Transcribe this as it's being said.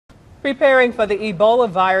Preparing for the Ebola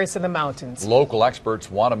virus in the mountains. Local experts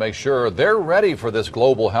want to make sure they're ready for this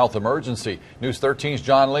global health emergency. News 13's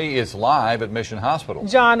John Lee is live at Mission Hospital.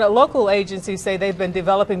 John, local agencies say they've been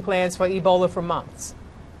developing plans for Ebola for months.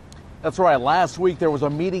 That's right. Last week there was a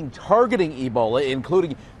meeting targeting Ebola,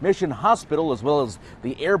 including Mission Hospital as well as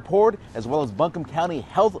the airport, as well as Buncombe County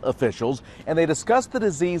health officials, and they discussed the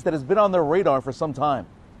disease that has been on their radar for some time.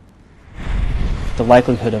 The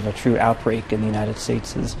likelihood of a true outbreak in the United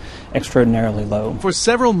States is extraordinarily low. For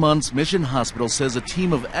several months, Mission Hospital says a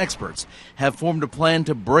team of experts have formed a plan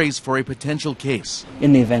to brace for a potential case.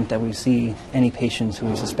 In the event that we see any patients who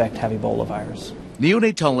we suspect have Ebola virus.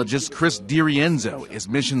 Neonatologist Chris DeRienzo is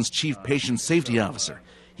Mission's chief patient safety officer.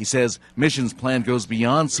 He says Mission's plan goes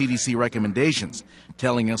beyond CDC recommendations,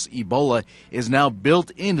 telling us Ebola is now built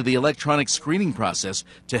into the electronic screening process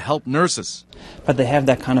to help nurses. But they have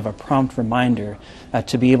that kind of a prompt reminder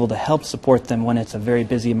to be able to help support them when it's a very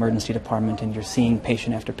busy emergency department and you're seeing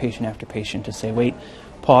patient after patient after patient to say, wait,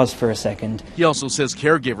 pause for a second. He also says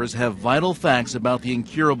caregivers have vital facts about the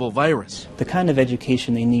incurable virus. The kind of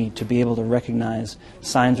education they need to be able to recognize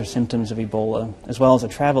signs or symptoms of Ebola, as well as a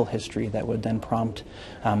travel history that would then prompt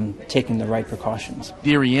taking the right precautions.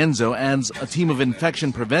 DeRienzo adds a team of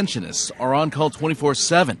infection preventionists are on call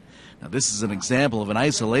 24/7. Now, this is an example of an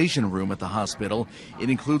isolation room at the hospital. It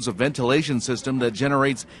includes a ventilation system that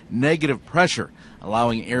generates negative pressure,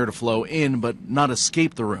 allowing air to flow in but not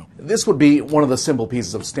escape the room. This would be one of the simple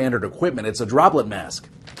pieces of standard equipment. It's a droplet mask.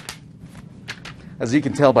 As you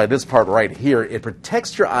can tell by this part right here, it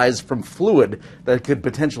protects your eyes from fluid that could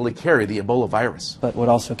potentially carry the Ebola virus. But would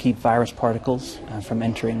also keep virus particles from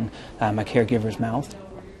entering a caregiver's mouth,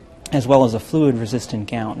 as well as a fluid-resistant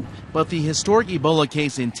gown. But the historic Ebola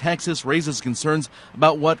case in Texas raises concerns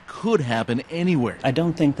about what could happen anywhere. I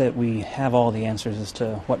don't think that we have all the answers as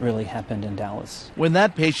to what really happened in Dallas. When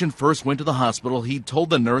that patient first went to the hospital, he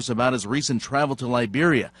told the nurse about his recent travel to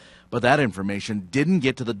Liberia, but that information didn't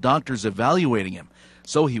get to the doctors evaluating him.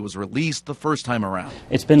 So he was released the first time around.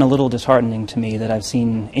 It's been a little disheartening to me that I've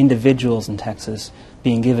seen individuals in Texas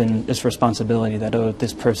being given this responsibility that, oh,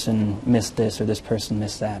 this person missed this or this person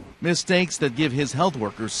missed that. Mistakes that give his health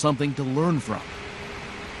workers something to learn from.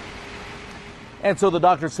 And so the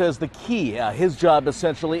doctor says the key, his job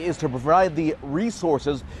essentially, is to provide the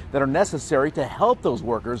resources that are necessary to help those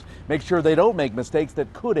workers make sure they don't make mistakes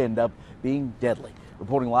that could end up being deadly.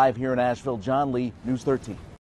 Reporting live here in Asheville, John Lee, News 13.